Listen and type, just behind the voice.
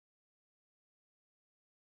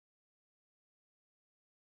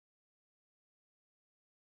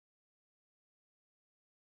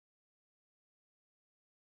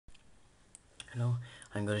Hello,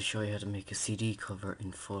 I'm going to show you how to make a CD cover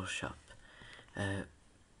in Photoshop.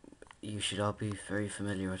 You should all be very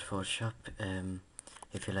familiar with Photoshop.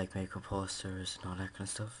 If you like makeup posters and all that kind of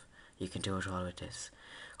stuff, you can do it all with this.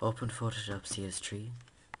 Open Photoshop cs3.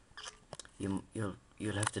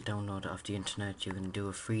 You'll have to download it off the internet. You can do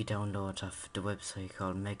a free download off the website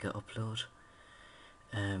called Mega Upload.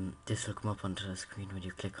 This will come up onto the screen when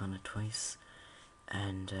you click on it twice,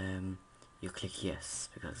 and you click yes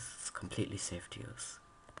because it's completely safe to use.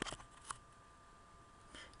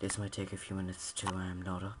 This might take a few minutes to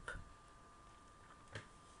load up,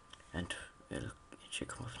 and it should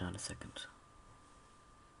come up now in a second.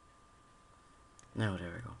 Now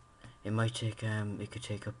there we go. It might take it could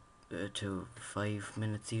take up to 5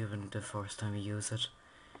 minutes even the first time you use it,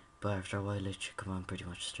 but after a while it should come on pretty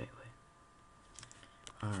much straight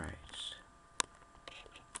away. Alright.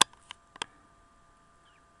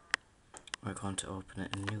 We're going to open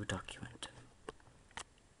a new document.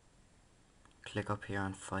 Click up here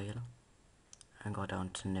on File and go down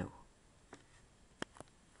to New.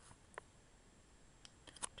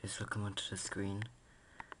 This will come onto the screen,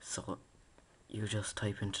 so you just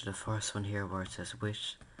type into the first one here where it says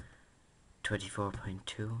width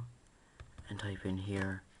 24.2 and type in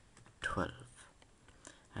here 12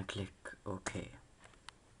 and click OK,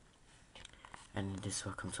 and this is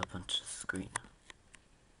what comes up onto the screen.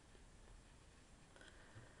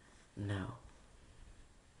 Now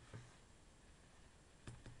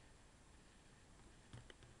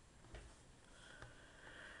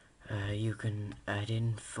you can add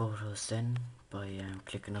in photos then by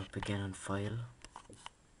clicking up again on File,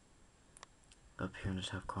 up here in the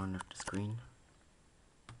top corner of the screen,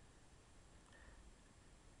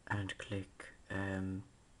 and click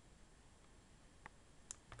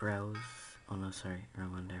Browse. Oh no, sorry,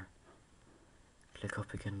 wrong one there. Click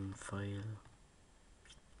up again on File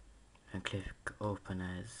and click Open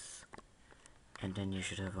As, and then you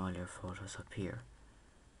should have all your photos up here.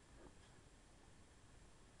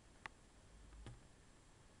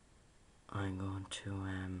 I'm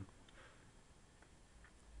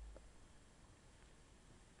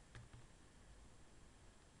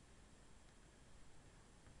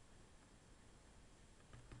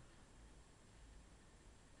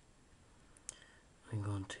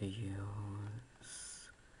going to use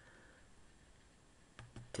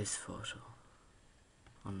this photo.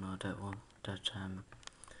 Oh no, that one. That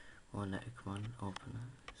won't let it come on. Open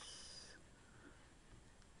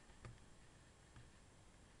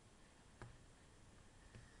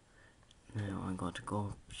it. Now I'm going to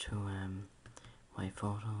go up to my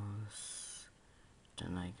photos,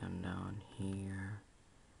 then I come down here,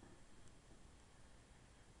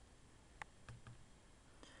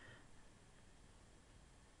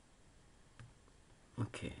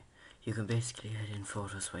 okay, you can basically add in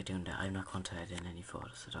photos by doing that. I'm not going to add in any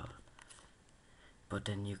photos at all, but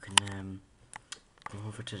then you can go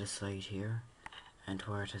over to the side here, and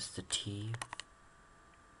where it is the T,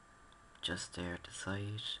 just there at the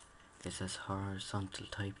side, it says horizontal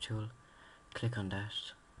type tool. Click on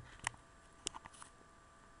that,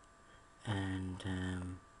 and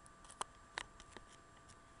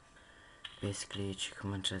basically it should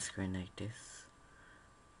come onto the screen like this.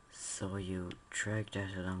 So you drag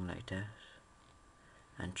that along like that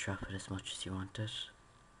and drop it as much as you want it,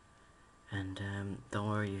 and don't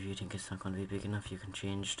worry if you think it's not going to be big enough. You can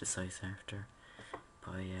change the size after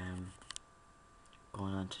by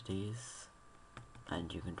going onto these,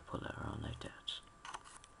 and you can pull it around like that.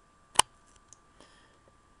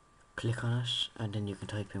 Click on it, and then you can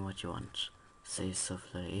type in what you want. Say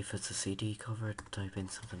stuff like, if it's a CD cover, type in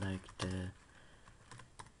something like the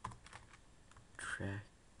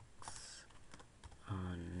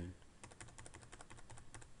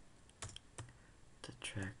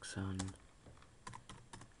tracks on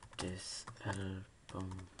this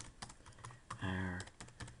album are,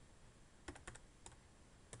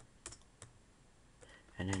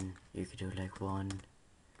 and then you could do like 1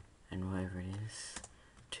 and whatever it is,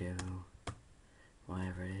 2,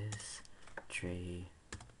 whatever it is, 3,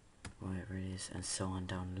 whatever it is, and so on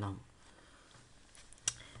down along.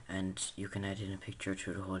 And you can add in a picture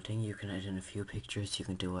through the whole thing. You can add in a few pictures. You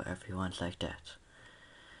can do whatever you want like that.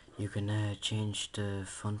 You can change the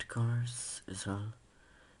font colors as well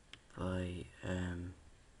by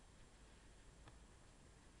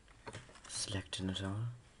selecting it all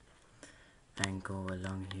and go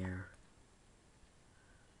along here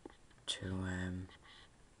to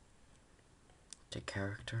the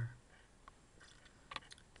character,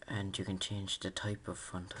 and you can change the type of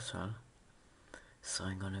font as well. So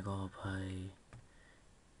I'm gonna go by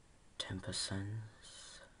 10%.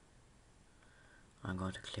 I'm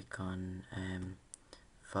going to click on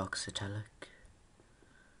Fox Italic.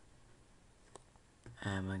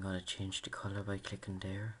 I'm going to change the colour by clicking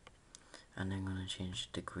there, and I'm going to change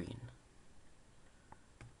the green.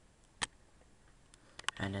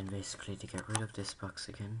 And then basically to get rid of this box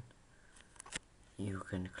again, you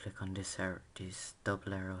can click on this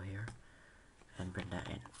double arrow here and bring that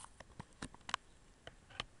in.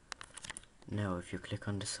 Now if you click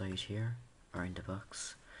on the side here, or in the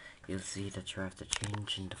box, you'll see that you have to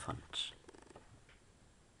change in the font.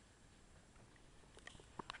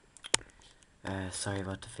 Sorry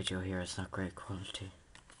about the video here, it's not great quality.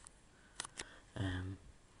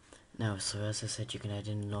 Now, so as I said, you can add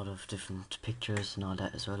in a lot of different pictures and all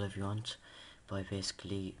that as well if you want, by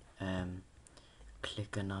basically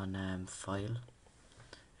clicking on File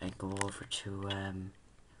and go over to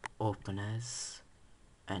Open As,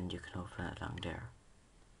 and you can open it along there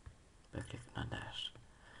by clicking on that.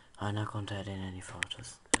 I'm not going to add in any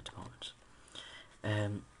photos at the moment.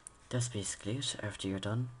 That's basically it. After you're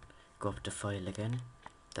done, go up to File again.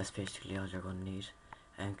 That's basically all you're going to need,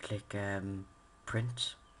 and click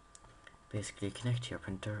Print. Basically connect to your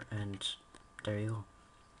printer, and there you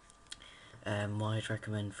go. What I'd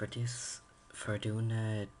recommend for this, for doing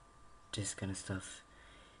this kind of stuff,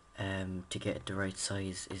 to get the right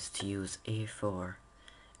size, is to use A4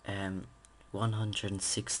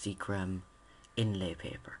 160 gram inlay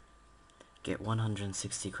paper. Get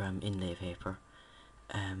 160 gram inlay paper,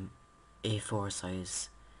 A4 size,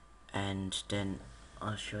 and then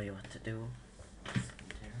I'll show you what to do.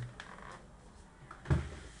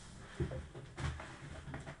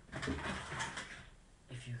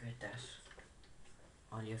 If you get that,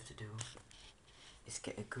 all you have to do is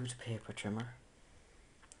get a good paper trimmer,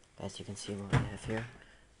 as you can see what we have here.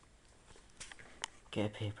 Get a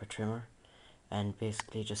paper trimmer and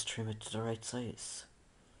basically just trim it to the right size.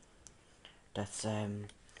 That's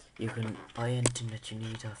you can buy anything that you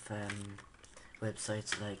need off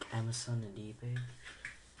websites like Amazon and eBay.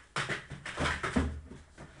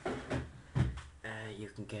 You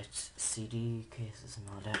can get CD cases and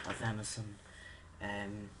all that off Amazon.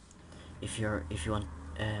 If you want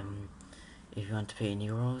to pay in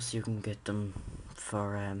euros, you can get them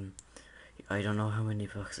for I don't know how many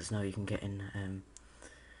boxes now you can get in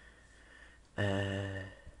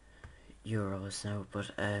euros now,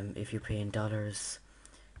 but if you pay in dollars,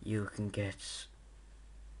 you can get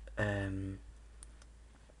I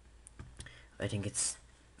think it's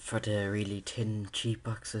for the really thin cheap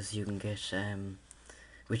boxes, you can get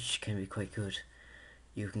which can be quite good.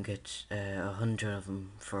 You can get 100 of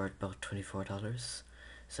them for about $24,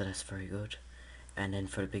 so that's very good. And then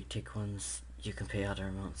for the big thick ones, you can pay other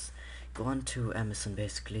amounts. Go on to Amazon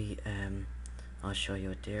basically. I'll show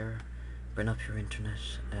you it there. Bring up your internet.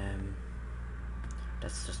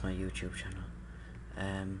 That's just my YouTube channel.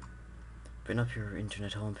 Bring up your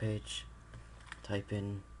internet homepage. Type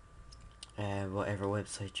in whatever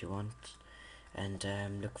website you want, and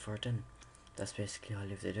look for it in. That's basically all you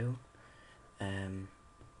have to do.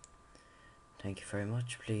 Thank you very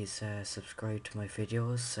much. Please subscribe to my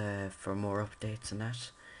videos for more updates and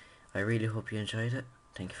that. I really hope you enjoyed it.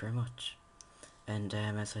 Thank you very much. And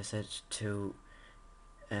as I said, to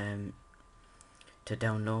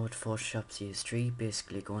download Photoshop cs3,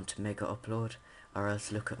 basically go into Mega Upload, or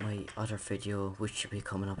else look at my other video which should be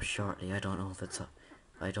coming up shortly. I don't know if it's up.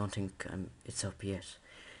 I don't think it's up yet,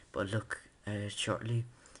 but look shortly.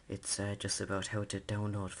 It's just about how to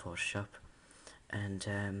download Photoshop,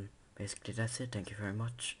 and basically that's it. Thank you very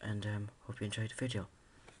much, and hope you enjoyed the video.